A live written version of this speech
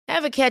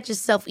Ever catch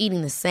yourself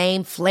eating the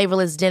same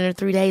flavorless dinner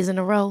 3 days in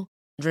a row?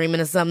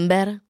 Dreaming of something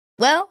better?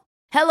 Well,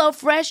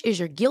 HelloFresh is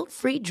your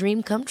guilt-free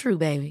dream come true,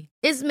 baby.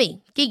 It's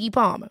me, Keke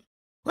Palmer.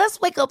 Let's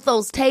wake up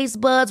those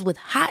taste buds with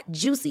hot,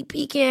 juicy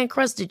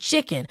pecan-crusted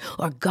chicken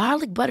or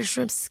garlic butter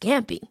shrimp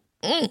scampi.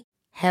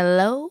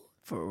 Hello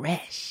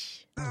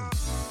Fresh.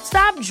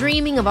 Stop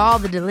dreaming of all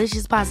the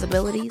delicious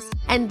possibilities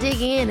and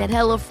dig in at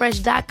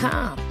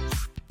HelloFresh.com.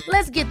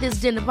 Let's get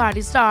this dinner party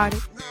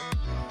started.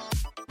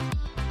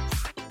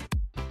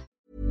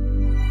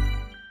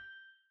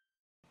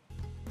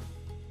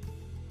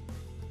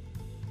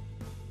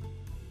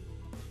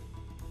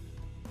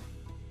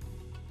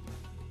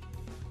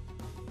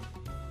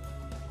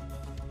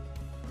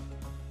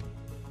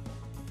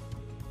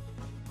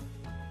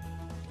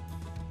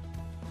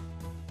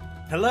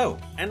 Hello,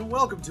 and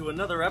welcome to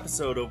another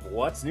episode of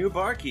What's New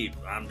Barkeep.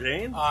 I'm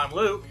Dane. I'm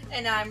Luke.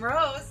 And I'm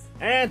Rose.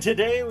 And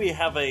today we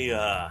have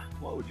a,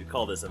 what would you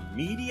call this, a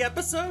meaty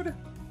episode?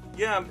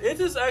 Yeah, it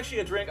is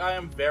actually a drink I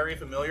am very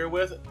familiar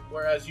with,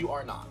 whereas you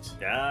are not.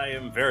 I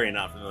am very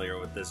not familiar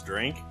with this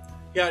drink.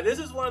 Yeah, this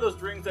is one of those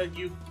drinks that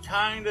you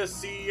kind of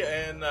see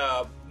in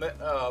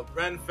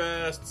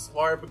Renfests,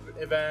 LARP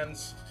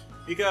events,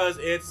 because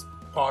it's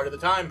part of the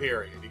time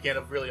period. You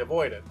can't really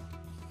avoid it.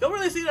 Don't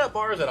really see it at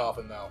bars that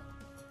often, though.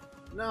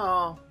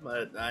 No,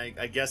 but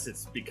I guess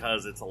it's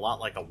because it's a lot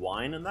like a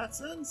wine in that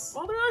sense.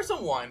 Well, there are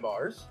some wine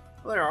bars.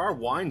 Well, there are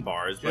wine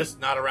bars, but Just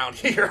not around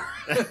here.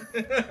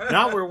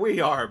 not where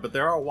we are, but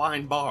there are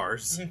wine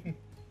bars.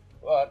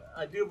 But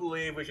I do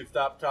believe we should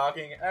stop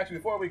talking. Actually,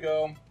 before we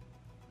go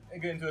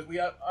and get into it,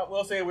 I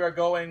will say we are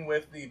going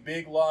with the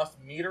Big Lost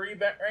Meadery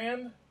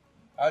brand.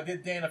 I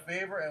did Dan a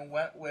favor and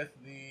went with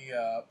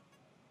the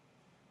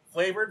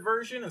flavored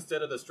version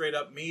instead of the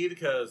straight-up mead,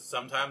 because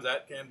sometimes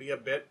that can be a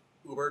bit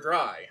uber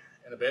dry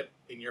and a bit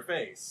in your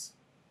face.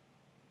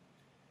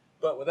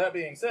 But with that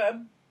being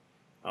said...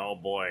 Oh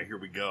boy, here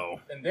we go.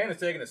 And Dan is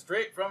taking it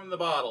straight from the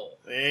bottle.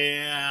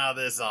 Yeah,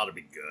 this ought to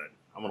be good.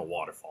 I'm gonna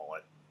waterfall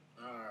it.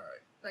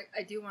 Alright. Like,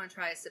 I do want to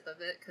try a sip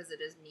of it because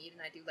it is mead,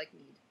 and I do like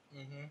mead.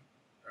 Mm-hmm.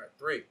 Alright,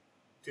 3,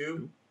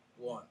 2,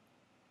 1.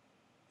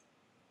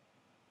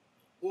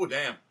 Ooh,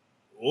 damn.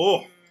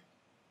 Oh,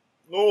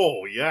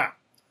 oh yeah,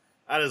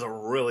 that is a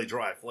really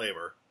dry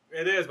flavor.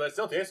 It is, but it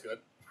still tastes good.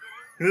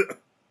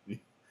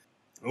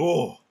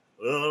 Oh,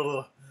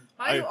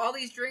 Why do all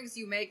these drinks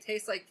you make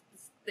taste like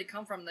they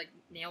come from, like,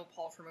 nail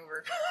polish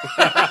remover?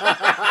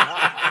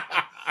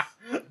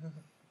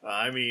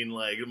 I mean,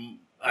 like,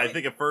 I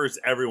think at first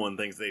everyone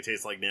thinks they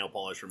taste like nail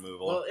polish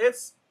removal. Well,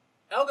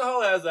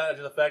 alcohol has that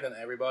effect on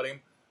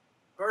everybody.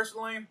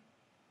 Personally,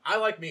 I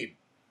like mead.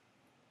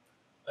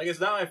 Like,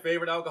 it's not my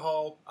favorite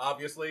alcohol,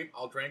 obviously.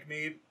 I'll drink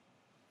mead.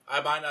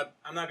 I'm not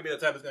gonna be the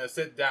type that's gonna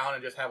sit down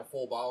and just have a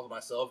full bottle to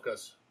myself,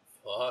 because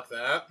fuck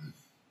that.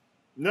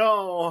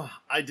 No,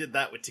 I did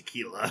that with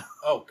tequila.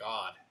 Oh,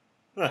 God.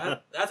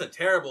 That's a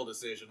terrible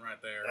decision right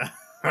there.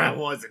 That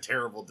was a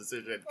terrible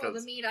decision. Well,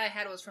 the mead I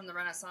had was from the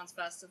Renaissance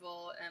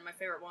Festival, and my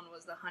favorite one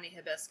was the honey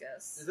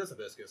hibiscus. Is this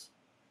hibiscus?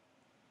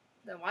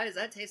 Then why does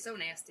that taste so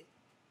nasty?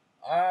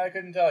 I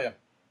couldn't tell you.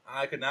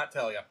 I could not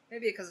tell you.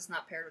 Maybe because it's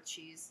not paired with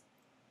cheese.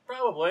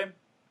 Probably.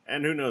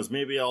 And who knows,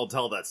 maybe I'll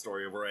tell that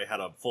story where I had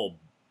a full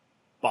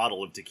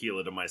bottle of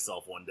tequila to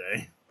myself one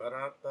day.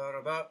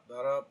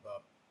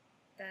 Ba-da-ba-da-ba-da-ba.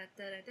 Da,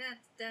 da, da, da,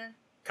 da.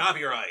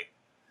 Copyright.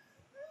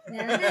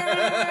 Na, na,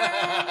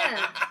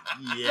 na.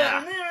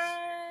 Yeah.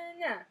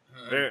 Na.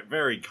 Very,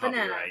 very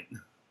copyright.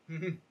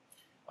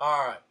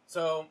 Alright,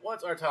 so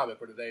what's our topic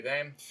for today,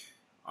 Dane?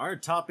 Our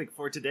topic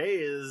for today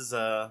is,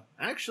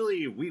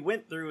 actually, we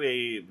went through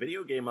a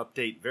video game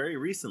update very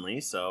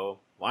recently, so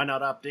why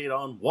not update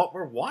on what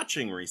we're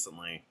watching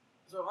recently?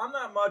 So I'm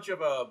not much of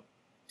a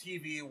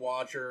TV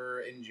watcher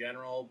in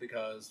general,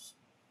 because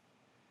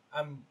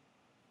I'm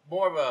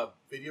more of a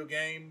video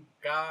game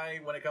guy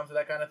when it comes to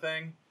that kind of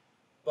thing.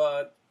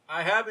 But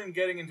I have been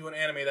getting into an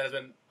anime that has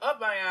been up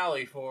my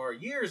alley for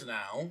years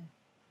now.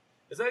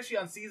 It's actually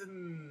on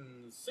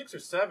season 6 or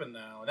 7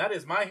 now, and that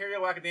is My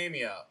Hero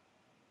Academia.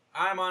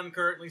 I'm on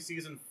currently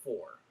season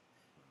 4.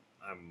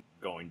 I'm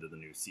going to the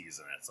new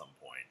season at some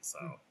point,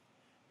 so...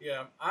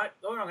 Yeah,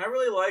 don't get me wrong, I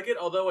really like it,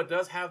 although it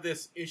does have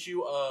this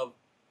issue of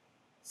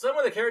some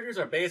of the characters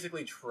are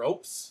basically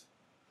tropes.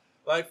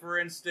 Like, for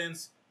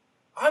instance,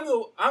 I'm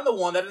the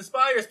one that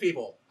inspires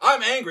people.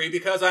 I'm angry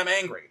because I'm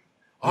angry.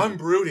 I'm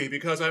broody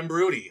because I'm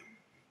broody.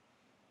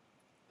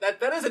 That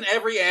isn't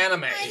every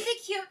anime. I'm the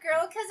cute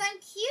girl because I'm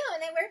cute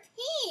and I wear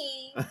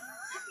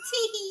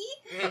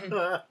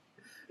pink.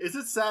 Is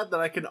it sad that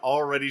I can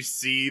already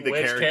see the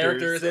Which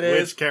characters it is?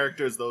 Which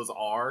characters those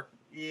are?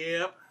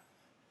 Yep.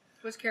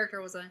 Which character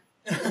was I?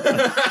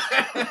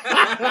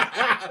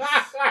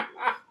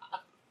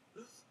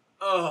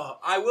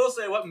 I will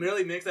say what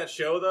really makes that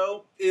show,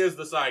 though, is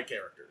the side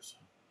characters.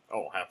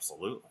 Oh,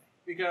 absolutely.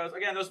 Because,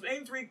 again, those are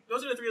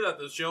the three that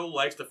the show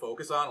likes to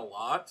focus on a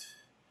lot.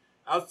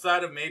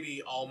 Outside of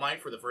maybe All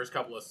Might for the first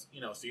couple of,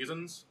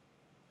 seasons.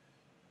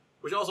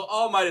 Which also,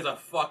 All Might is a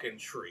fucking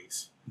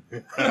treat.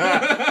 Who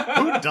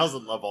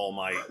doesn't love All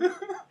Might?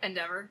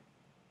 Endeavor.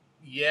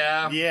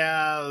 Yeah.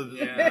 Yeah.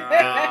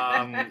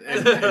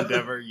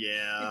 Endeavor,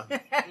 yeah.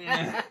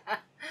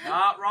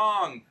 Not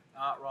wrong.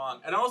 Not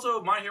wrong. And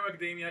also, My Hero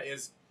Academia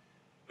is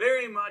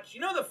very much,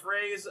 you know the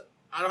phrase,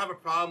 I don't have a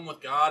problem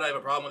with God, I have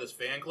a problem with his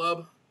fan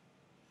club?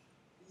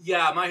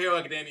 Yeah, My Hero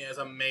Academia has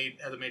a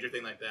major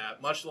thing like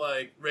that, much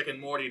like Rick and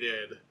Morty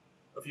did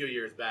a few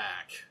years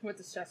back. With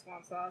the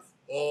Szechuan sauce.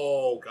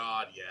 Oh,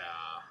 God, yeah.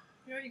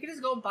 You know, you could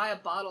just go buy a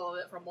bottle of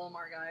it from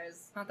Walmart,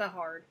 guys. Not that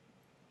hard.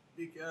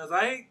 Because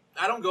I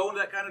don't go into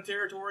that kind of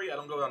territory. I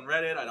don't go on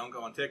Reddit. I don't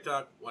go on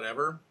TikTok,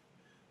 whatever.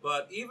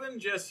 But even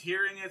just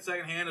hearing it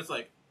secondhand, it's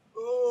like,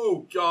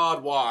 oh,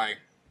 God, why?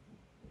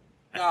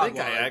 I think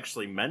I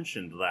actually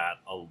mentioned that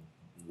a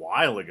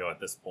while ago at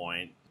this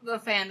point. The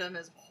fandom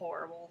is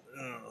horrible.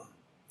 Ugh.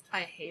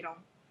 I hate them.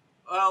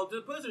 Well,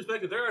 to put this in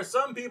perspective, there are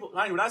some people...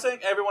 We're not saying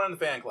everyone in the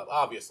fan club,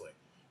 obviously.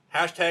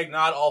 Hashtag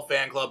not all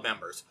fan club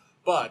members.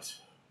 But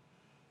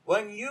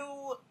when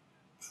you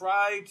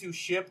try to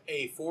ship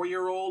a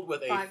 4-year-old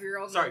with a...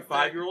 5-year-old. Sorry,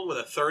 5-year-old with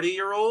a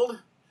 30-year-old,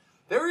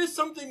 there is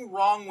something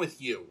wrong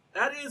with you.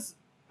 That is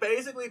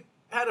basically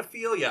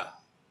pedophilia.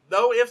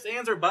 No ifs,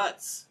 ands, or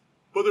buts.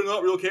 But they're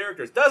not real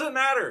characters. Doesn't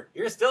matter.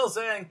 You're still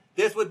saying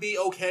this would be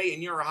okay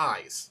in your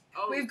eyes.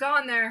 Oh. We've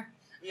gone there.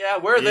 Yeah,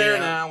 we're there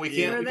now. We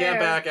can't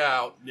back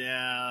out.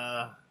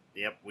 Yeah.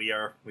 Yep, we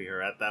are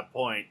at that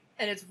point.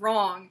 And it's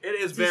wrong. It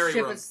is to very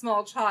ship wrong. a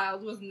small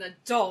child with an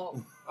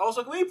adult.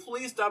 Also, can we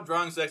please stop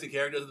drawing sexy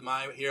characters in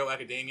My Hero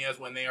Academias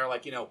when they are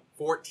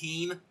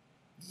 14?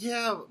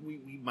 Yeah,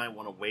 we might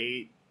want to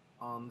wait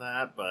on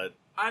that, but...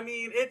 I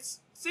mean,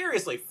 it's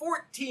seriously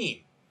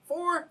 14.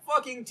 4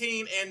 fucking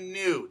teen and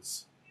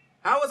nudes.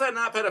 How is that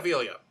not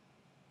pedophilia?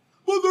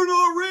 But they're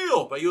not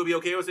real. But you would be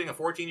okay with seeing a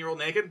 14-year-old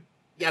naked?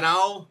 You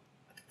know?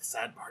 I think the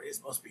sad part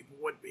is most people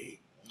would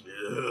be.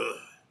 Ugh.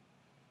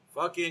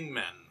 Fucking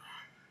men.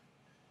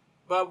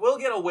 But we'll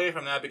get away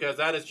from that because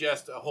that is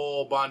just a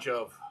whole bunch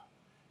of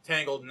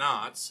tangled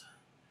knots.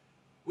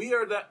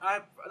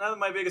 Another of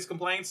my biggest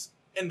complaints,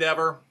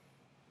 Endeavor.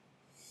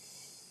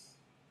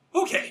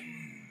 Okay,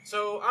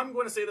 so I'm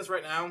going to say this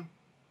right now.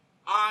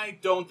 I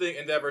don't think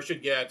Endeavor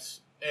should get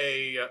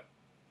a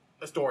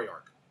story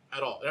arc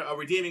at all. A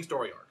redeeming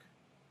story arc.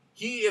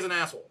 He is an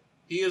asshole.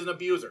 He is an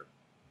abuser.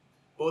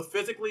 Both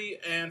physically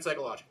and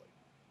psychologically.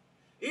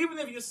 Even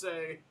if you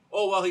say,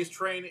 oh, well, he's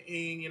training,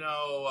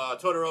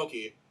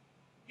 Todoroki.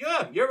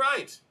 Yeah, you're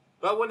right.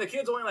 But when the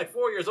kid's only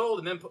 4 years old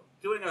and then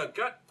doing a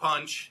gut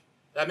punch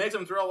that makes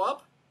him throw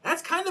up,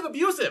 that's kind of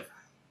abusive.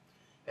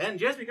 And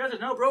just because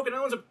there's no broken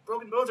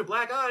bones or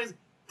black eyes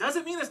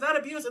doesn't mean it's not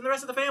abuse in the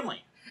rest of the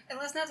family. And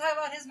let's not talk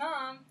about his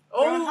mom.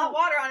 Oh. Hot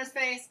water on his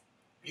face.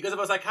 Because of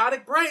a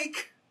psychotic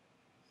break.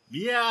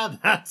 Yeah,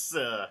 that's,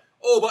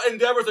 Oh, but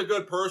Endeavor's a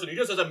good person. He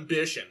just has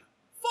ambition.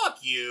 Fuck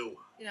you.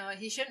 You know,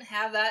 he shouldn't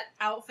have that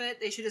outfit.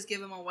 They should just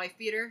give him a wife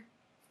beater.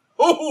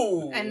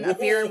 Oh! And a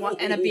beer in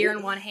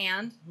one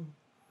hand.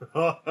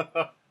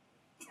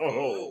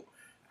 Oh,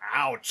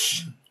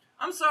 ouch.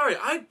 I'm sorry,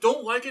 I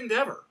don't like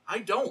Endeavor. I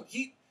don't.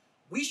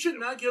 We should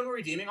not give him a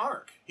redeeming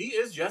arc. He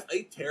is just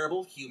a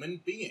terrible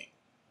human being.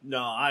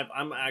 No,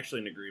 I'm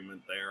actually in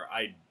agreement there.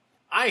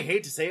 I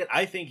hate to say it,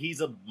 I think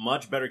he's a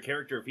much better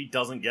character if he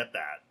doesn't get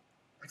that.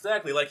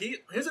 Exactly,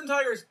 his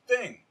entire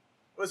thing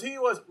was he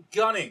was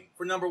gunning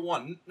for number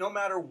 1, no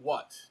matter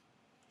what.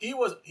 He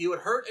would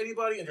hurt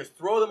anybody and just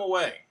throw them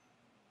away.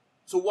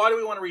 So why do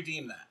we want to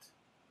redeem that?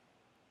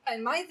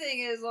 And my thing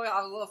is, I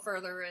was a little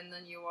further in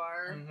than you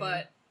are,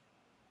 but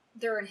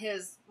during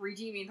his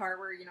redeeming part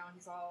where,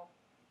 he's all...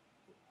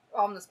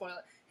 I'm going to spoil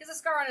it. He has a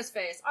scar on his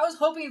face. I was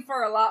hoping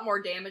for a lot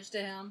more damage to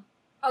him.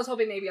 I was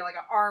hoping maybe an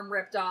arm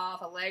ripped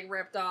off, a leg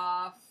ripped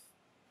off,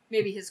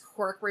 maybe his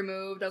quirk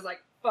removed. I was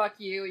like, fuck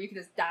you, you can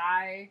just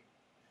die.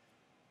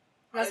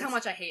 That's how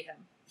much I hate him.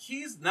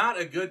 He's not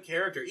a good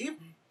character.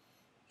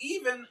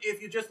 Even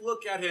if you just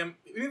look at him,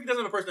 even if he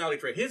doesn't have a personality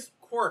trait, his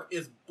quirk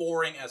is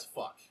boring as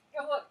fuck.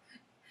 Oh, look.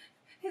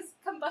 His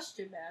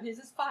combustion man. He's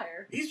his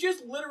fire. He's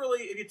just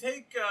literally, if you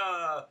take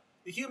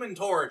the Human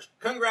Torch,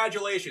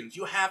 congratulations,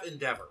 you have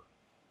Endeavor.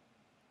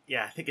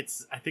 Yeah, I think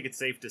it's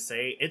safe to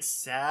say it's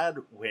sad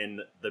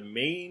when the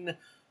main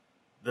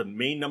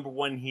number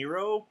 1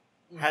 hero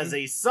has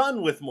a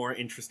son with more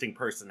interesting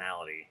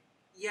personality.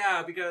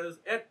 Yeah, because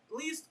at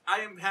least I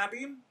am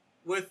happy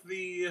with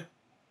the...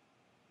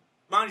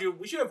 Mind you,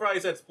 we should have probably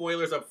said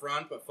spoilers up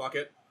front, but fuck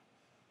it.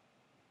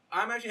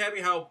 I'm actually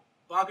happy how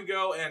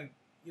Bakugo and,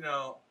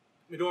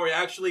 Midori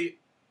actually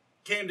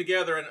came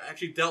together and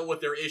actually dealt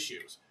with their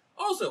issues.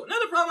 Also,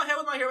 another problem I have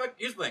with My Hero...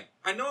 Here's the thing.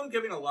 I know I'm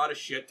giving a lot of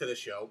shit to the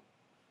show.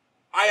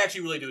 I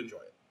actually really do enjoy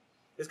it.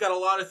 It's got a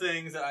lot of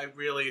things that I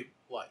really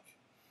like.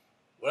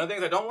 One of the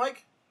things I don't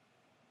like,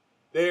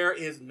 there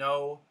is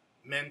no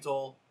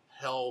mental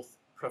health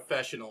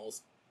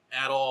professionals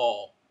at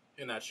all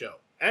in that show.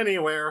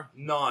 Anywhere.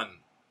 None.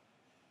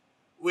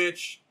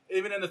 Which,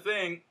 even in the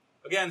thing,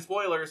 again,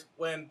 spoilers,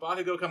 when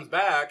Bakugo comes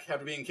back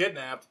after being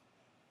kidnapped,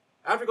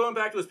 after going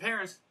back to his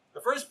parents,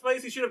 the first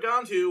place he should have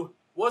gone to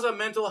was a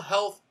mental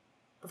health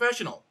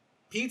professional.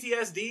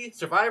 PTSD,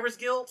 survivor's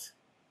guilt.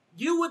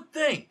 You would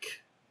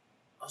think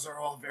Those are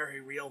all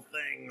very real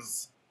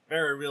things.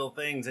 Very real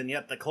things, and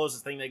yet the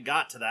closest thing they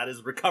got to that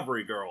is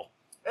Recovery Girl.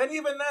 And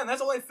even then,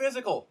 that's only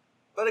physical.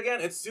 But again,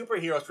 it's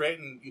superhero trait,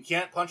 and you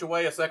can't punch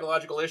away a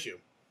psychological issue.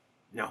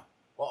 No.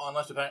 Well,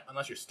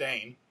 unless you're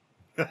Stain.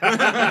 Okay.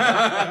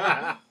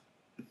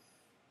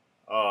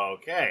 All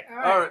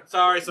All right.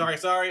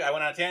 Sorry. I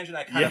went on a tangent.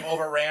 I kind of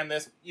overran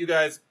this. You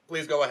guys,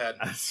 please go ahead.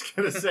 I was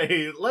going to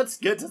say, let's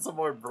get to some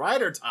more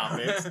brighter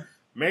topics.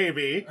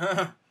 Maybe.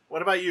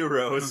 What about you,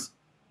 Rose?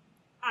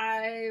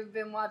 I've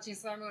been watching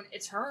Sailor Moon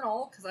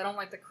Eternal because I don't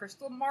like the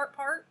Crystal Mart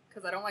part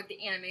because I don't like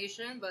the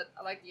animation, but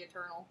I like the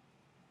Eternal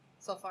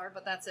so far.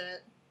 But that's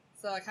it.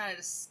 So I kind of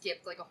just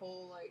skipped like a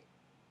whole like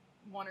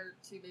 1 or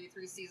 2, maybe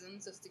 3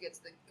 seasons just to get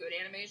to the good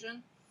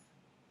animation.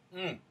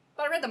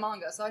 But I read the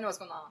manga, so I know what's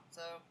going on.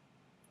 So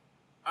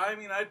I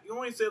mean, the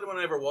only Sailor Moon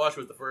I ever watched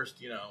was the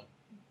first,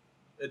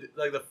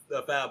 like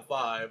the Fab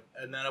Five,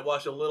 and then I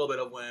watched a little bit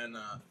of when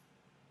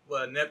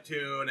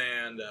Neptune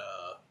and.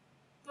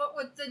 But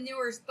with the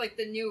newer, like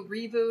the new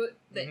reboot,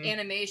 the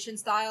animation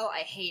style, I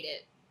hate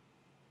it.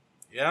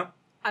 Yeah?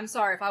 I'm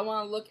sorry, if I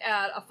want to look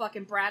at a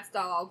fucking Bratz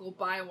doll, I'll go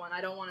buy one.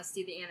 I don't want to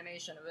see the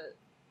animation of it.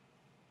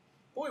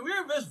 Boy, we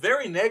are just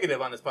very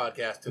negative on this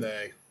podcast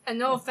today. And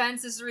no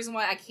offense, this is the reason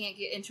why I can't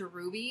get into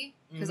Ruby,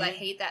 because I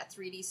hate that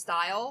 3D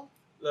style.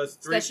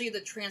 Especially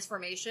the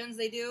transformations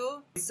they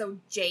do. It's so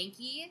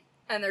janky.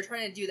 And they're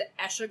trying to do the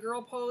Esha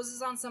girl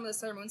poses on some of the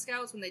Sailor Moon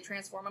Scouts when they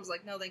transform. I was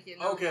like, no, thank you.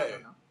 No, Okay.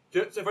 No.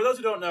 So for those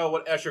who don't know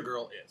what Escher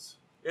Girl is,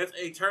 it's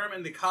a term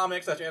in the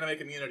comics/anime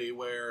community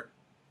where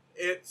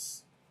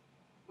it's...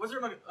 What's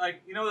there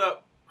like, you're going to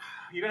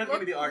have to give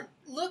me the art.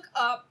 Look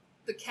up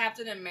the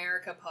Captain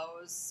America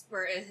pose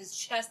where his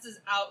chest is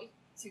out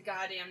to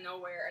goddamn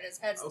nowhere and his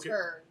head's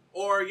turned.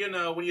 Or,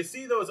 when you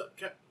see those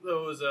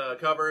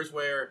covers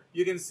where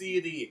you can see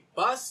the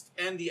bust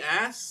and the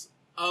ass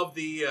of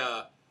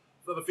a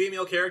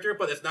female character,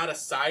 but it's not a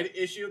side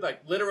issue,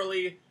 like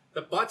literally...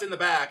 The butt's in the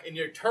back, and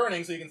you're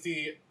turning so you can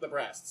see the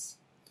breasts.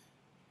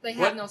 They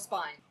have no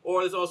spine.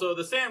 Or there's also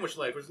the sandwich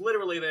leg, which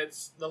literally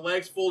that's the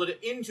legs folded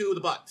into the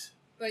butt.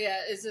 But yeah,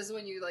 it's just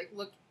when you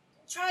look,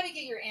 try to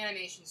get your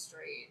animation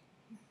straight.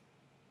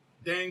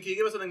 Dan, can you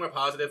give us something more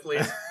positive,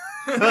 please?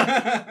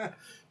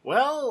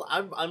 Well,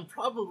 I'm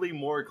probably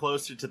more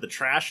closer to the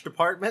trash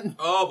department.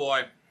 Oh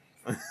boy.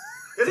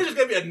 This is just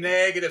gonna be a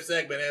negative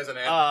segment, isn't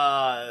it?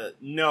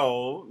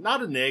 No,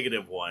 not a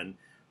negative one.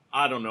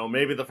 I don't know.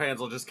 Maybe the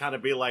fans will just kind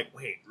of be like,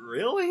 wait,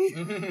 really?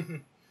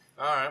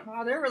 All right.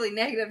 Wow, they're really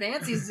negative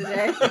Nancy's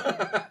today.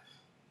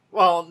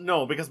 Well,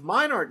 no, because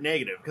mine aren't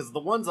negative. Because the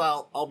ones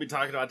I'll be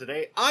talking about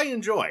today, I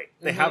enjoy.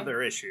 They have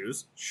their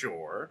issues,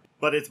 sure,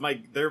 but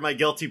they're my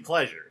guilty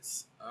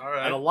pleasures. All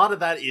right. And a lot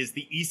of that is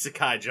the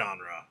isekai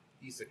genre.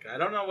 Isekai. I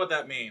don't know what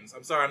that means.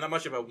 I'm sorry. I'm not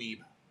much of a weeb.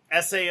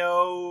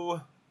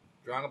 SAO.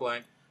 Drawing a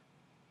blank.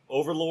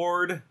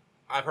 Overlord.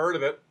 I've heard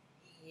of it.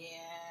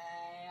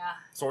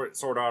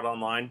 Sword Art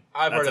Online.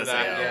 I've heard of SAO.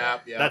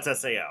 that. Yeah.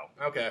 That's SAO.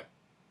 Okay.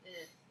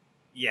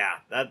 Yeah,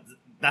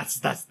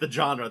 that's the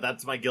genre.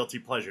 That's my guilty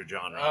pleasure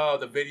genre. Oh,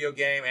 the video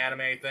game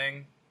anime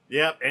thing.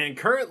 Yep, and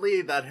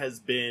currently that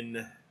has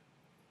been...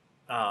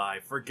 I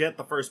forget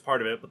the first part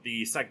of it, but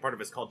the second part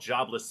of it is called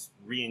Jobless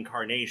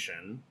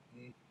Reincarnation.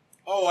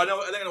 Oh, I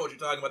think I know what you're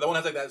talking about. The one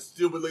that has like that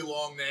stupidly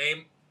long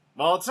name.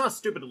 Well, it's not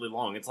stupidly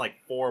long. It's like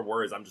 4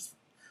 words.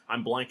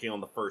 I'm blanking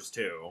on the first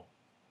 2.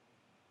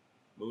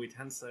 Movie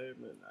Tensei?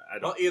 I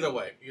don't. Well, either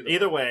way.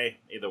 Either way.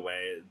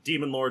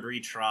 Demon Lord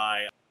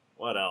Retry.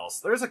 What else?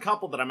 There's a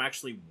couple that I'm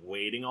actually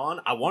waiting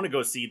on. I want to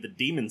go see the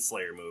Demon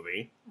Slayer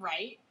movie.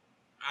 Right?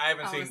 I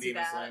haven't I seen wanna see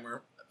Demon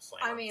that.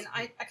 Slayer. I mean,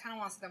 I kind of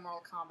want to see the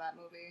Mortal Kombat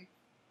movie.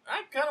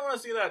 I kind of want to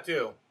see that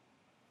too.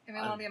 I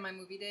mean, I want to be on my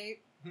movie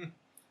date.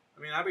 I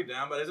mean, I'd be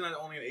down, but isn't that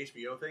only an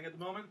HBO thing at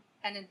the moment?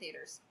 And in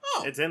theaters.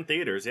 Oh. It's in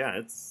theaters, yeah.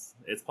 It's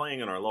playing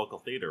in our local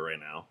theater right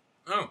now.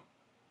 Oh.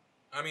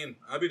 I mean,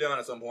 I'd be down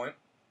at some point.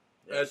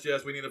 Yeah. That's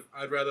just,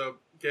 I'd rather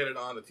get it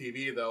on the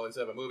TV, though,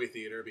 instead of a movie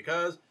theater,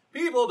 because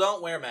people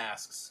don't wear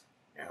masks.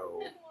 No. I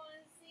want to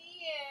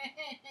see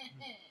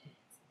it.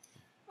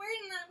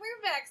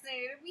 We're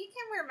vaccinated. We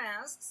can wear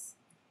masks.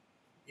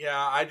 Yeah,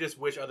 I just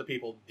wish other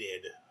people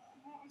did.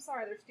 Well, I'm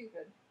sorry, they're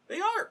stupid. They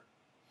are.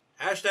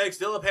 Hashtag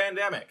still a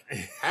pandemic.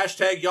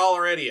 Hashtag y'all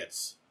are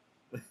idiots.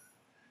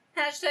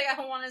 Hashtag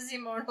I want to see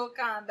Mortal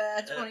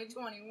Kombat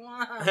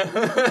 2021.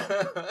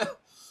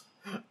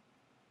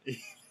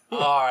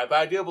 Alright, but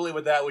I do believe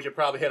with that we should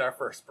probably hit our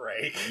first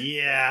break.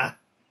 Yeah.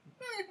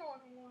 I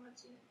want to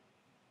watch it.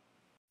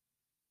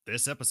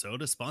 This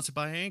episode is sponsored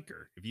by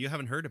Anchor. If you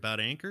haven't heard about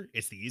Anchor,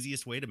 it's the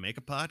easiest way to make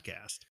a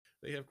podcast.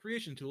 They have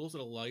creation tools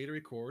that allow you to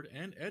record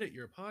and edit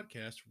your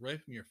podcast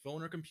right from your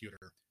phone or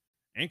computer.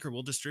 Anchor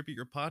will distribute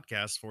your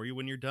podcast for you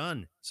when you're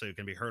done, so it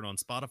can be heard on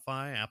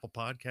Spotify, Apple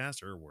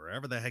Podcasts, or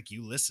wherever the heck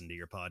you listen to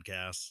your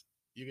podcasts.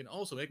 You can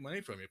also make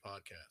money from your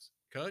podcast.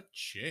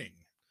 Ka-ching!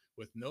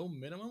 With no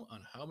minimum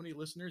on how many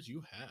listeners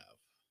you have.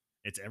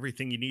 It's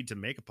everything you need to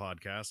make a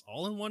podcast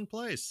all in one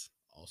place.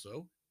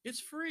 Also,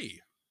 it's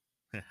free.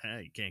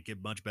 You can't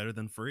get much better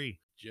than free.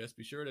 Just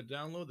be sure to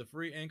download the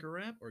free Anchor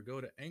app or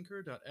go to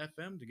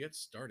anchor.fm to get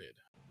started.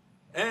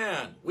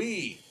 And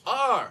we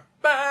are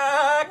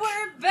back!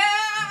 We're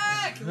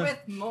back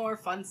with more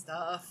fun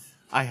stuff.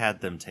 I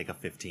had them take a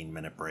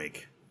 15-minute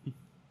break.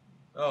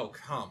 Oh,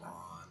 come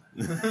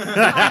on.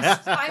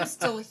 I'm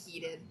still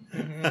heated,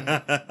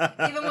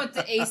 even with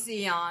the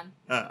AC on.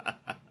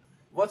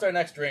 What's our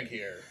next drink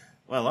here?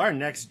 Well, our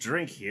next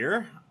drink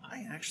here,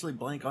 I actually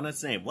blank on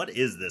its name. What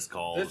is this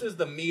called? This is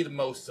the Mead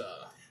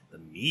Mosa. The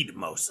Mead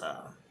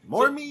Mosa.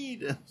 More So-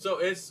 mead. So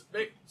it's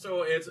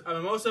a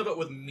mimosa but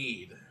with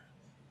mead.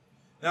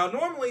 Now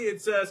normally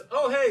it says,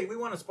 "Oh hey, we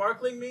want a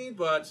sparkling mead,"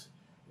 but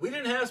we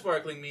didn't have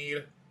sparkling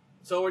mead,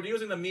 so we're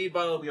using the mead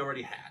bottle we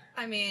already had.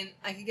 I mean,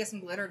 I could get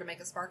some glitter to make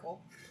a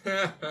sparkle.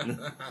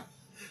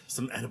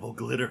 Some edible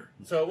glitter.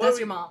 So what That's we,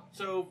 your mom.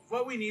 So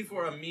what we need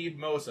for a mead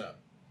mosa?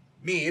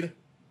 Mead,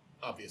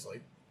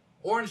 obviously.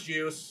 Orange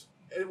juice.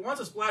 It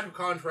wants a splash of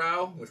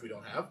Cointreau, which we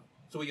don't have,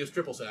 so we use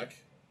triple sec,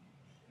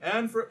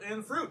 and fruit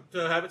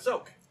to have it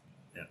soak.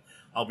 Yeah,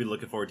 I'll be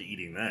looking forward to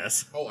eating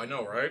this. Oh, I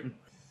know, right?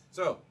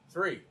 So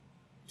 3,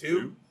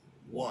 2,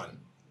 1.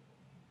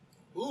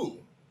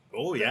 Ooh,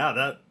 Oh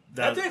yeah,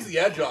 that takes the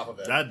edge off of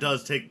it. that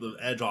does take the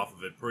edge off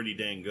of it pretty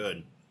dang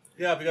good.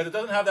 Yeah, because it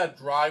doesn't have that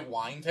dry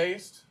wine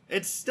taste.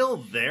 It's still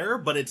there,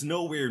 but it's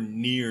nowhere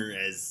near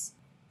as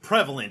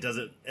prevalent as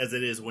it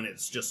is when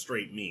it's just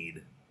straight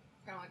mead.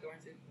 I don't like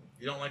orange juice.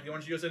 You don't like the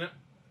orange juice in it?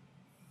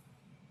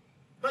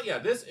 But yeah,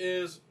 this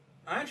is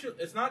actually,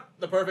 it's not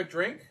the perfect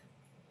drink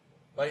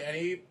by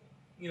any,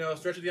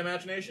 stretch of the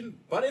imagination,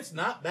 but it's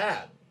not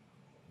bad.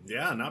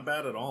 Yeah, not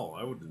bad at all.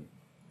 I would,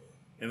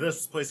 if this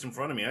was placed in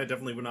front of me, I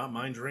definitely would not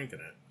mind drinking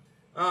it.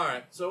 All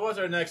right, so what's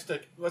our next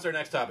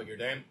topic here,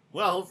 Dane?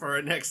 Well, for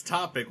our next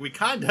topic, we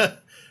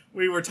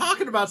were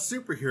talking about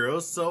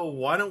superheroes, so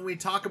why don't we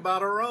talk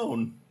about our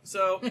own?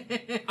 So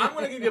I'm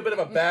going to give you a bit of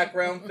a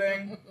background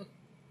thing.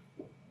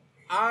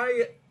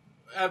 I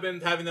have been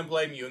having them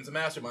play Mutants and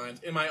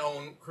Masterminds in my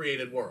own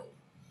created world.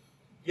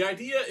 The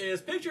idea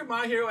is, picture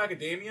My Hero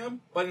Academia,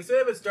 but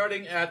instead of it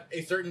starting at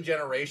a certain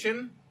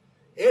generation,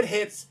 it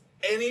hits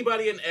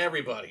anybody and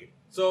everybody.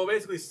 So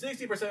basically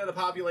 60% of the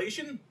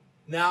population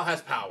now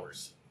has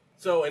powers.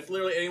 So it's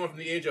literally anyone from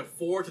the age of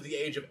 4 to the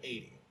age of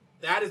 80.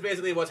 That is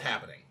basically what's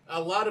happening.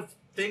 A lot of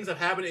things have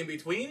happened in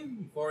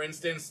between. For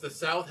instance, the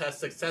South has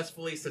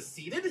successfully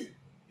seceded,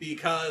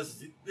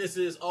 because this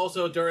is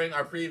also during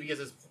our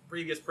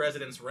previous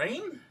president's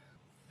reign.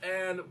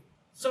 And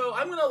so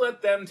I'm going to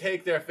let them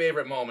take their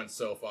favorite moments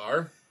so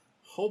far.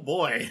 Oh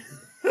boy.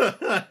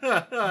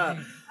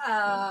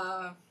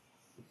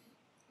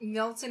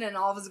 Milton in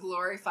all of his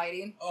glory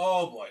fighting.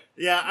 Oh boy.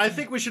 Yeah, I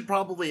think we should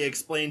probably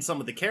explain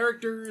some of the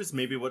characters,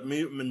 maybe what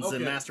Mutants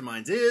and Okay.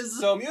 Masterminds is.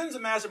 So Mutants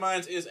and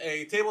Masterminds is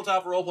a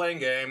tabletop role-playing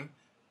game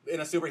in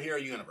a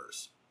superhero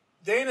universe.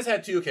 Dane has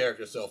had 2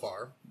 characters so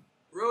far.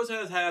 Rose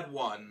has had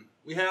 1.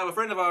 We have a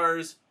friend of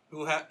ours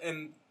who have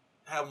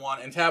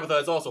 1, and Tabitha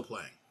is also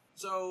playing.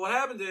 So what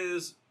happened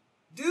is,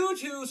 due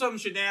to some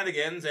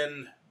shenanigans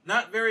and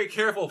not very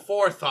careful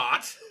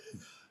forethought,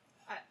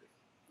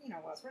 You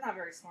know us, we're not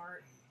very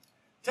smart.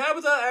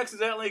 Tabitha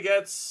accidentally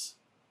gets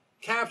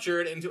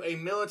captured into a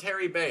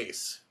military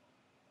base.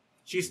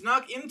 She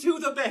snuck into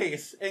the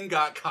base and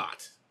got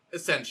caught,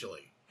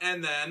 essentially.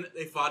 And then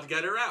they fought to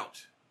get her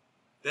out.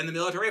 Then the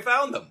military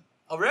found them,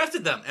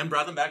 arrested them, and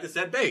brought them back to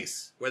said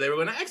base, where they were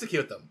going to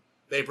execute them.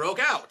 They broke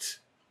out.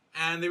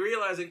 And they're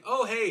realizing,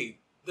 oh hey,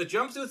 the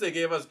jumpsuits they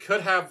gave us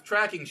could have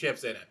tracking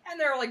chips in it. And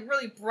they're like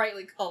really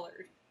brightly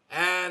colored.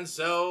 And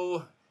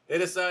so they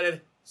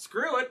decided,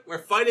 screw it, we're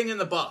fighting in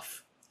the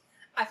buff.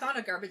 I found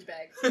a garbage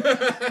bag.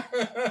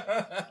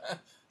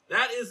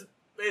 That is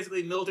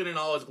basically Milton in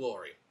all his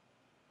glory.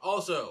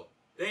 Also,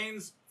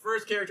 Dane's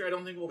first character I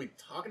don't think we'll be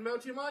talking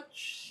about too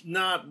much.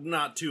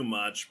 Not too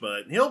much,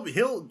 but he'll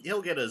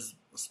get his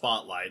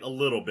spotlight a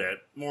little bit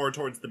more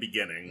towards the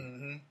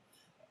beginning.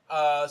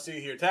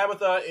 See here,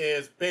 Tabitha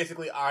is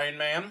basically Iron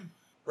Man.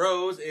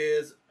 Rose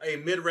is a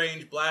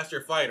mid-range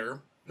blaster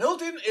fighter.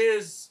 Milton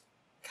is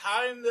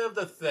kind of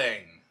the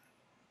Thing.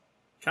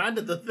 Kind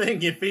of the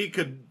thing if he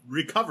could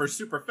recover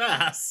super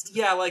fast.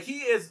 Yeah, like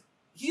he is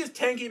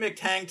Tanky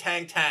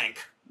McTank.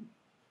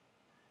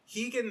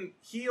 He can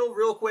heal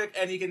real quick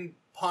and he can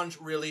punch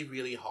really,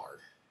 really hard.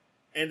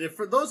 And if,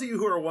 for those of you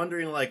who are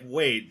wondering, like,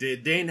 wait,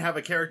 did Dane have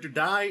a character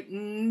die?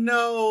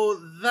 No,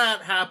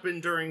 that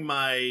happened during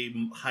my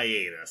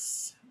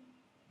hiatus.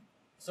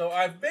 So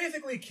I've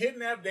basically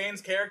kidnapped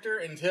Dane's character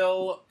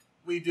until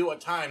we do a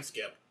time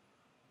skip.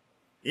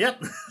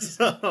 Yep,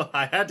 so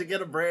I had to get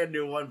a brand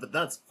new one, but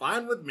that's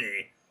fine with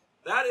me.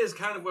 That is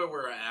kind of where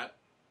we're at.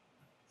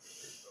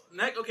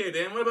 Okay,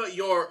 Dan, what about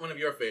one of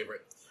your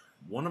favorites?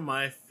 One of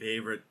my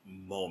favorite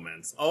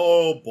moments.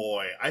 Oh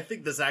boy, I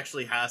think this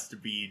actually has to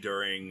be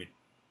during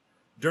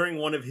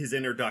one of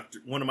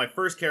my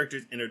first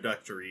character's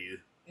introductory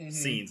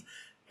scenes.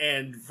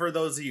 And for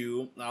those of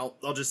you,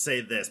 I'll just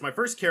say this: my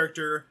first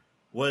character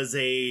was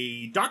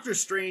a Doctor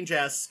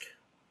Strange-esque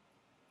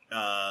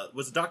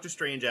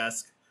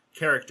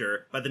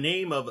character by the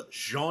name of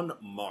Jean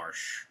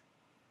Marsh,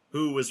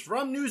 who was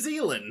from New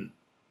Zealand,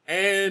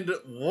 and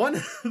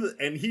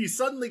and he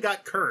suddenly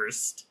got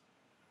cursed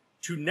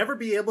to never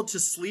be able to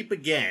sleep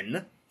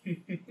again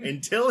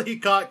until he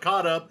got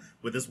caught up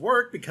with his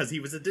work because he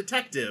was a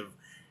detective.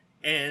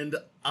 And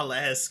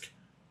alas,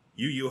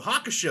 Yu Yu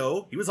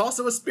Hakusho, he was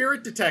also a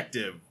spirit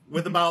detective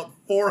with about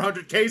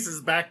 400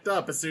 cases backed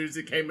up as soon as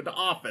he came into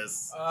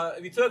office.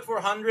 If you took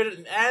 400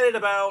 and added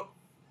about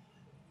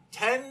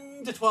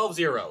 10 to 12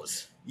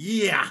 zeros.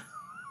 Yeah.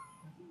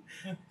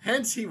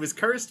 Hence, he was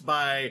cursed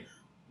by,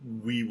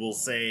 we will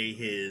say,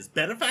 his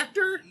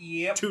benefactor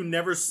to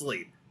never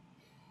sleep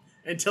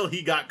until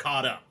he got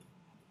caught up.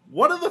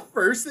 One of the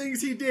first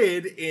things he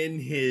did in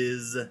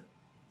his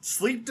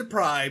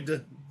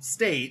sleep-deprived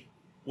state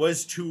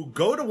was to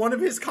go to one of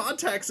his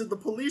contacts in the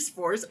police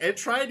force and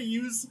try to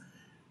use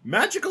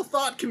magical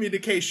thought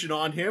communication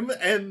on him,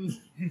 and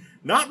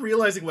not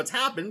realizing what's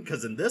happened,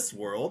 because in this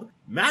world,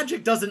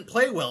 magic doesn't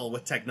play well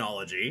with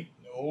technology.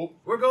 Nope.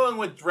 We're going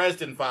with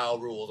Dresden File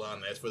rules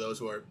on this, for those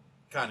who are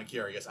kind of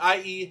curious.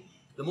 I.e.,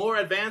 the more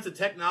advanced the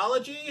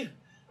technology,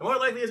 the more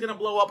likely it's going to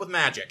blow up with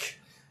magic.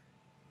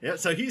 Yeah,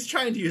 so he's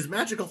trying to use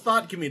magical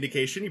thought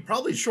communication. He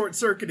probably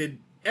short-circuited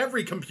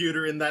every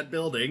computer in that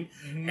building,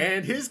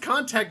 and his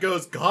contact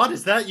goes, "God,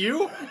 is that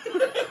you?"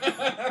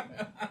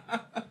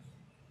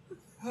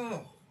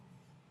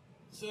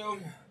 So,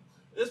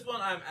 this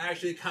one I'm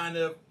actually kind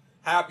of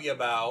happy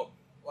about.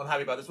 Well, I'm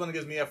happy about. This one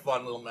gives me a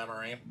fun little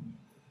memory.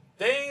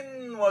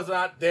 Dane was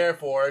not there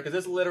for it, because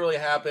this literally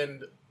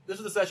happened. This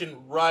was the session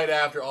right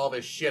after all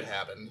this shit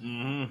happened.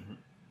 Mm-hmm.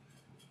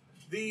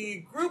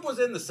 The group was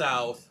in the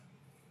South.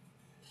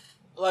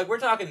 Like, we're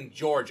talking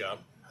Georgia.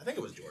 I think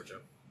it was Georgia.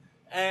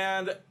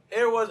 And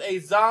there was a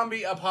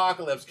zombie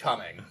apocalypse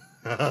coming.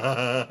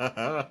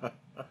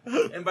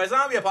 And by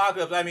zombie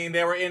apocalypse, I mean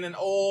they were in an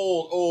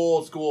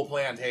old school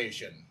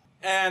plantation.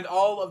 And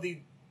all of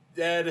the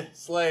dead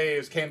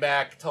slaves came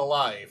back to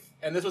life.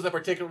 And this was a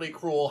particularly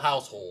cruel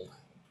household.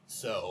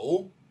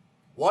 So,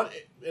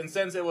 and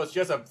since it was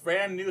just a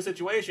brand new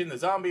situation, the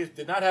zombies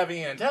did not have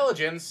any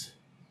intelligence,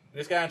 they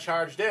just got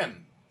charged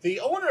in. The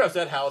owner of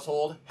said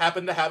household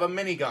happened to have a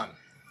minigun.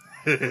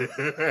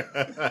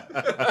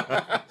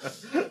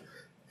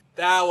 That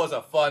was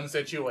a fun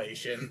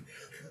situation.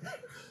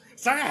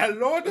 Say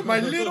hello to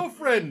my little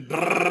friend. A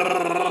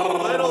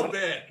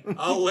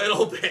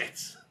little bit.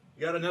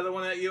 You got another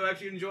one that you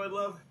actually enjoyed,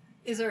 Love?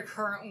 Is there a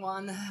current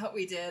one that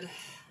we did?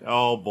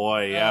 Oh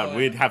boy, yeah,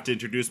 we'd have to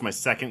introduce my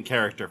second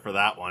character for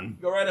that one.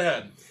 Go right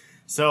ahead.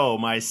 So,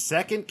 my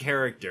second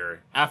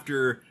character,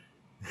 after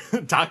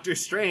Doctor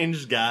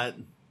Strange got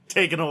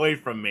taken away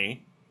from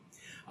me,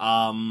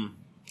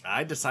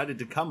 I decided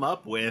to come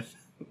up with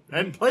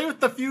and play with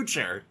the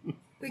future.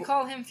 We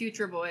call him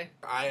Future Boy.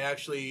 I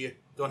actually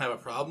don't have a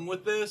problem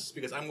with this,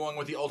 because I'm going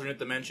with the alternate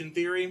dimension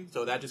theory,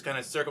 so that just kind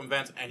of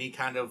circumvents any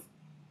kind of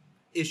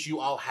issue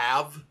I'll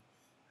have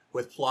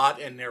with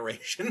plot and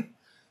narration.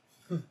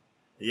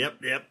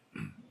 Yep.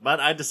 But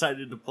I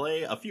decided to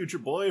play a future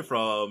boy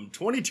from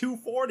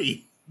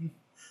 2240,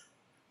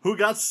 who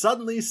got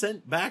suddenly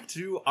sent back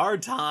to our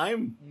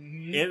time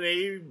in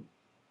a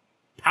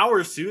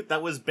power suit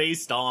that was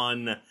based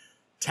on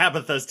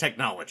Tabitha's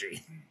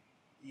technology.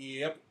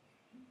 Yep.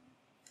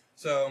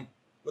 So,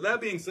 with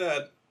that being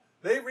said,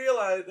 they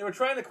realized they were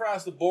trying to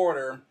cross the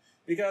border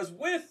because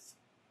with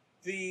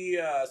the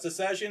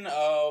secession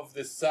of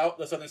the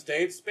southern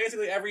states,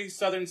 basically every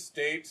southern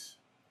state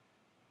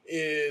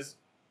is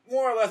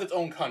more or less its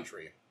own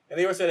country. And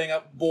they were setting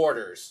up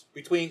borders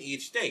between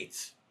each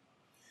state.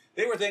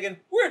 They were thinking,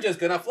 we're just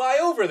gonna fly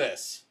over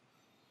this.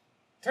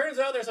 Turns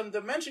out there's some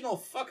dimensional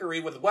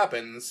fuckery with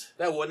weapons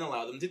that wouldn't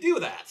allow them to do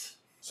that.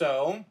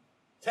 So,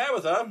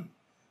 Tabitha,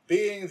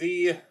 being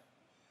the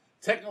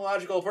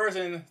technological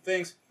person,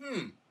 thinks,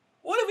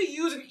 what if we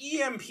use an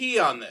EMP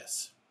on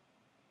this?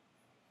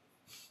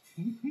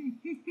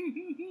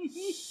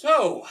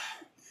 So,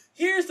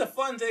 here's the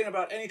fun thing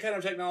about any kind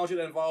of technology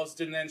that involves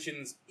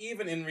dimensions,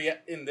 even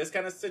in this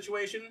kind of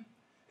situation.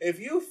 If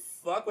you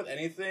fuck with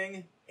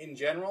anything in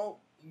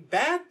general,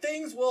 bad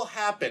things will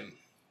happen.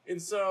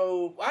 And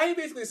so, I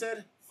basically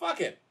said,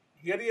 fuck it.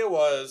 The idea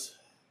was,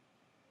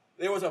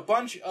 there was a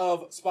bunch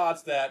of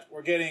spots that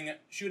were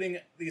shooting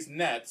these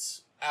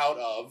nets out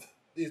of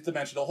these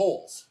dimensional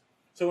holes.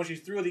 So when she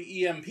threw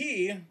the EMP,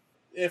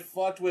 it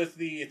fucked with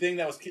the thing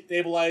that was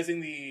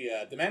stabilizing the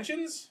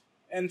dimensions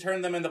and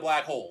turned them into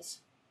black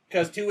holes.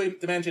 Because two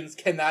dimensions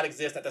cannot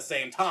exist at the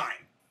same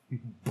time.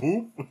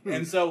 Boop.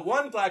 And so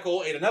one black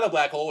hole ate another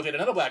black hole, which ate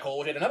another black hole,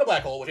 which ate another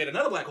black hole, which ate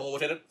another black hole,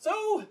 which ate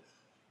So,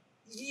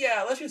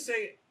 yeah, let's just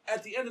say,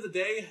 at the end of the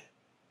day,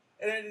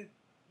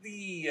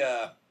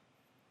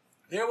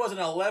 there was an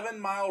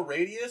 11-mile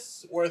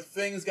radius where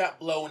things got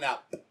blown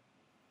up.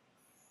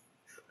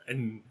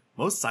 And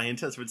most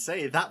scientists would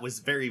say that was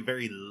very,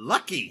 very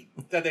lucky.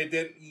 That they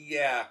did,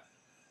 yeah.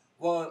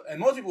 Well, and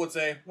most people would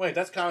say, wait,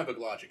 that's comic book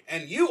logic.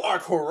 And you are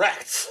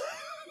correct.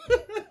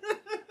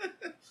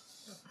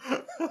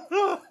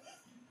 Well,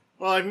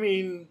 I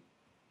mean,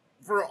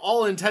 for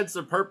all intents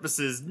and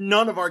purposes,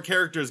 none of our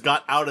characters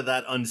got out of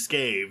that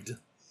unscathed.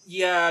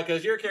 Yeah,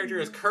 because your character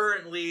is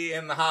currently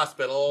in the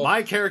hospital.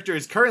 My character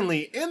is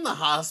currently in the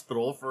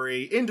hospital for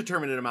a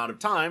indeterminate amount of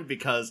time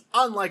because,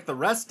 unlike the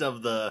rest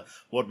of the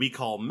what we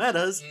call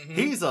metas,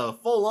 he's a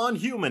full-on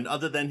human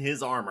other than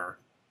his armor.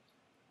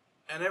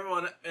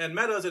 And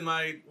metas in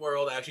my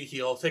world actually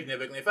heal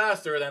significantly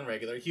faster than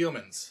regular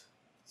humans.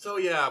 So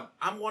yeah,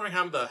 I'm wondering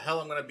how the hell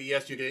I'm going to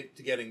BS you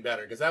to getting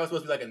better, because that was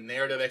supposed to be like a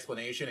narrative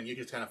explanation, and you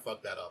just kind of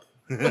fucked that up.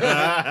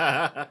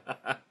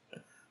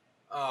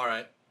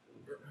 Alright.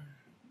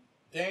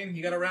 Dane,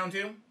 you got a round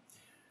 2?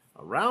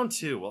 A round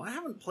 2? Well, I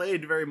haven't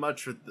played very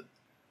much with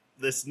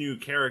this new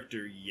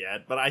character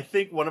yet, but I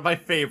think one of my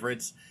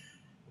favorites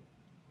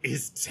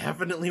is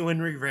definitely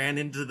when we ran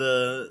into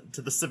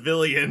the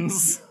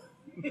civilians.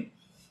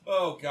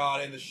 Oh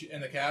god, in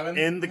the cabin?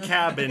 In the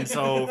cabin.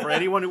 So, for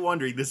anyone who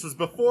wondering, this was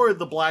before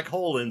the black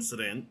hole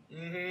incident.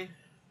 Mm-hmm.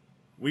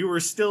 We were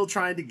still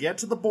trying to get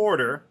to the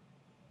border.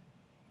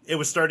 It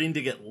was starting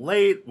to get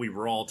late. We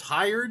were all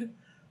tired.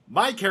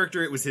 My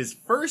character, it was his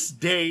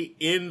first day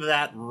in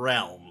that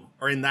realm,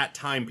 or in that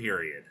time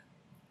period.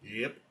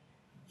 Yep.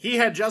 He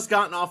had just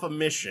gotten off a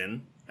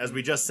mission, as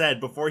we just said,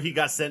 before he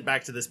got sent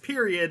back to this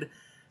period,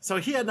 so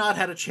he had not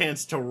had a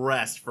chance to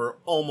rest for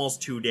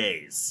almost 2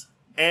 days.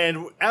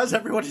 And as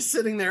everyone is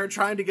sitting there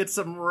trying to get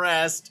some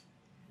rest,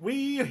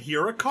 we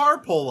hear a car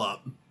pull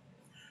up.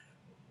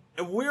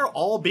 And we're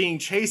all being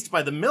chased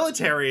by the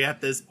military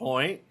at this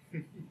point.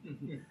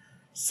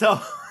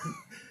 So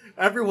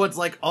everyone's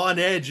like on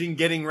edge and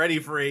getting ready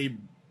for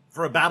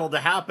a battle to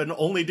happen,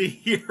 only to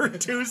hear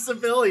 2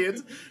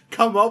 civilians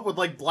come up with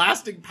like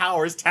blasting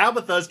powers.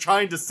 Tabitha's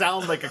trying to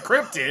sound like a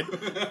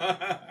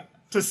cryptid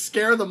to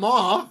scare them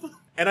off.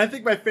 And I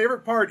think my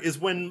favorite part is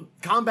when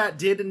combat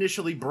did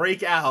initially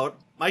break out,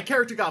 my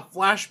character got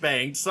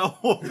flashbanged,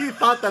 so he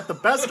thought that the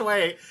best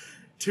way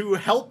to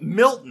help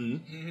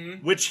Milton,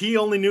 which he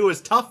only knew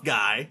as tough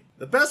guy,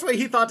 the best way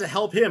he thought to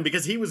help him,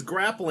 because he was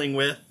grappling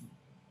with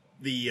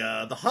the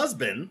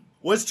husband,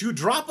 was to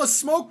drop a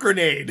smoke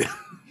grenade.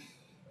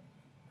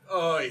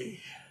 Oy.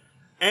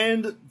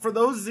 And for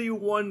those of you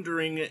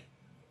wondering,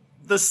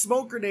 the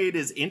smoke grenade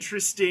is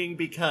interesting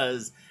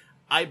because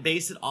I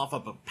base it off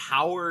of a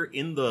power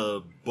in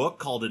the book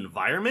called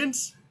Environment.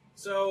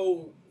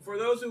 So, for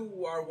those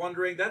who are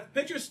wondering,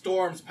 picture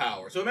Storm's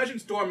power. So imagine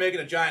Storm making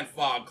a giant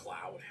fog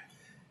cloud.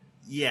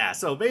 Yeah,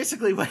 so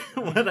basically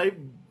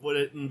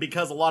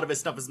because a lot of his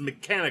stuff is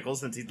mechanical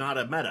since he's not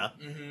a meta,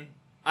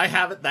 I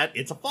have it that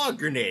it's a fog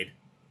grenade.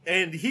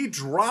 And he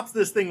drops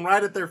this thing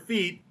right at their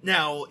feet.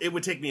 Now, it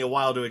would take me a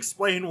while to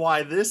explain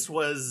why this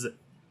was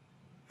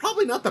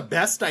probably not the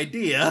best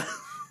idea.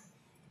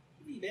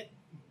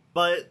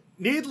 But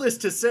needless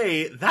to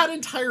say, that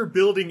entire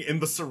building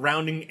and the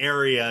surrounding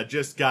area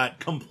just got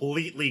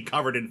completely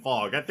covered in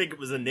fog. I think it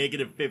was a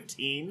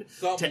 -15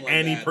 Something to like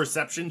any that.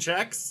 perception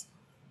checks.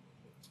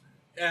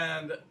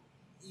 And,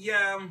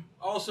 yeah,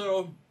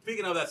 also,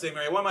 speaking of that same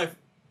area, one of my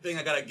thing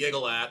I gotta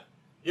giggle at,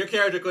 your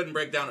character couldn't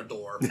break down a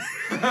door.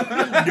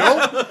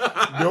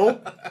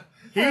 Nope.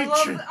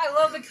 I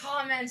love the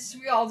comments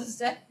we all just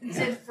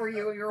did for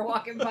you when you were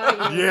walking by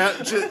you.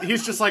 Yeah,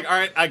 he's just like, all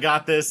right, I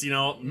got this,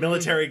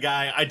 military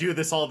guy, I do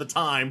this all the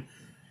time.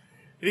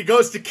 And he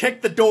goes to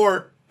kick the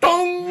door,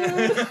 dong!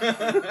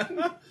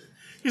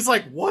 He's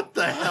like, what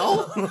the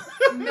hell?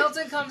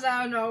 Milton comes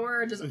out of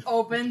nowhere and just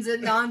opens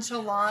it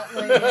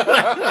nonchalantly.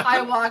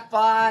 I walk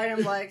by and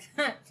I'm like,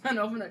 can't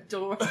open a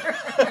door.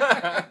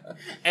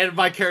 And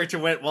my character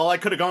went, well, I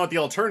could have gone with the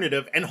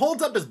alternative, and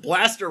holds up his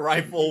blaster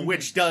rifle,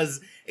 which does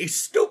a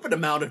stupid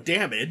amount of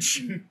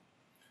damage.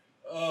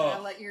 Yeah,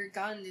 let your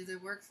gun do the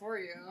work for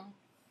you.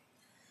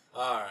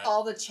 Alright.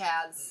 All the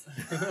chads.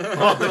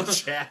 All the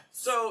chat.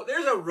 So,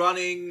 there's a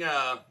running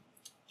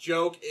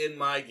joke in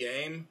my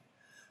game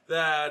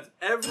that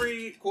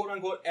every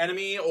quote-unquote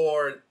enemy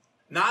or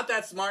not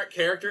that smart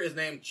character is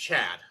named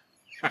Chad.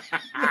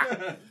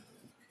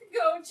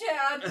 Go,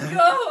 Chad,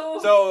 go!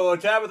 So,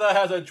 Tabitha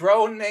has a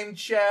drone named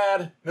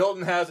Chad.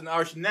 Milton has an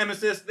arch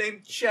nemesis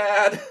named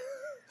Chad.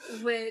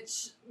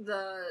 Which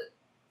the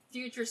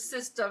future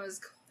system is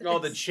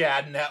called the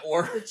Chad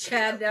Network. The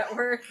Chad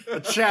Network.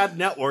 The Chad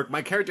Network.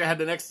 My character had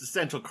an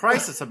existential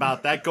crisis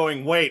about that,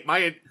 going, wait,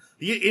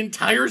 the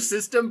entire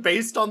system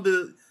based on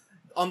the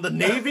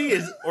Navy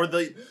or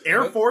the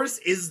Air Force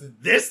is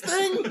this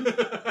thing?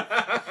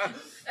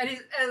 And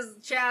as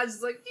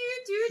Chad's like,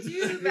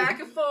 do, back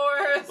and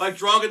forth. Like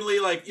drunkenly,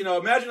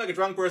 imagine like a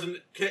drunk person,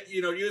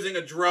 using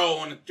a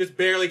drone, just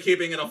barely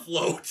keeping it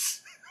afloat.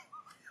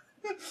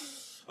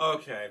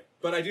 Okay.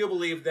 But I do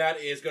believe that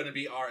is going to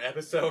be our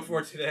episode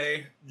for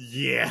today.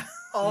 Yeah.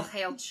 All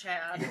hail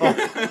Chad.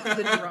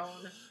 The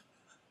drone.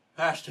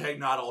 Hashtag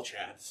not all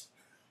Chads.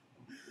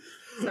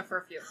 Except for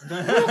a few.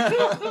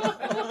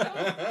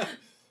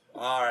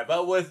 Alright,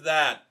 but with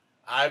that,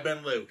 I've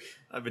been Luke.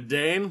 I've been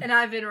Dane. And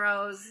I've been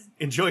Rose.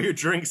 Enjoy your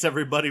drinks,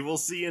 everybody. We'll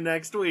see you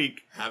next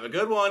week. Have a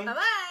good one.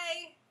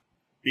 Bye-bye.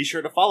 Be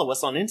sure to follow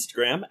us on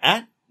Instagram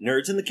at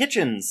Nerds in the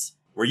Kitchens.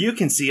 where you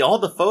can see all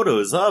the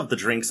photos of the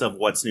drinks of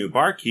What's New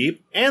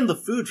Barkeep and the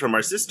food from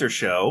our sister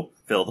show,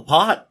 Fill the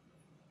Pot.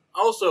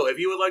 Also, if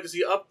you would like to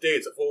see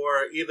updates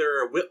for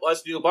either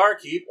What's New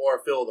Barkeep or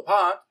Fill the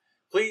Pot,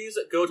 please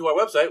go to our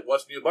website,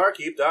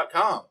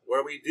 what'snewbarkeep.com,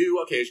 where we do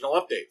occasional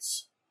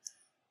updates.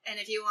 And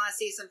if you want to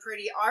see some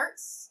pretty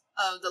arts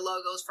of the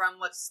logos from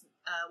What's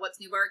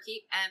New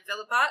Barkeep and Fill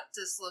the Pot,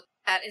 just look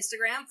at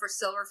Instagram for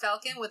Silver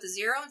Falcon with a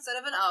 0 instead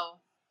of an O.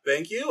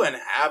 Thank you, and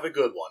have a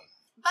good one.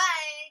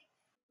 Bye!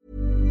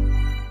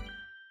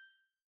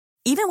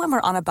 Even when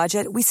we're on a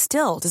budget, we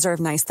still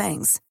deserve nice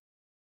things.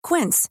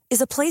 Quince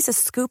is a place to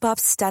scoop up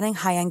stunning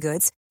high-end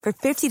goods for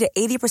 50 to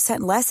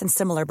 80% less than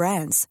similar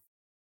brands.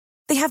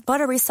 They have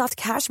buttery soft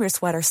cashmere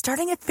sweaters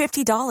starting at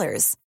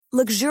 $50,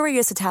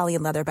 luxurious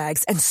Italian leather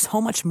bags, and so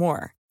much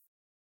more.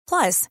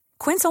 Plus,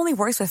 Quince only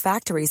works with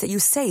factories that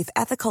use safe,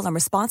 ethical, and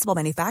responsible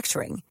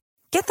manufacturing.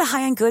 Get the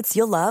high-end goods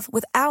you'll love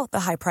without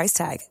the high price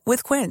tag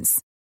with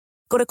Quince.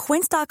 Go to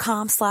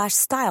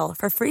quince.com/style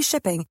for free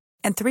shipping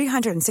and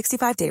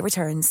 365-day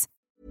returns.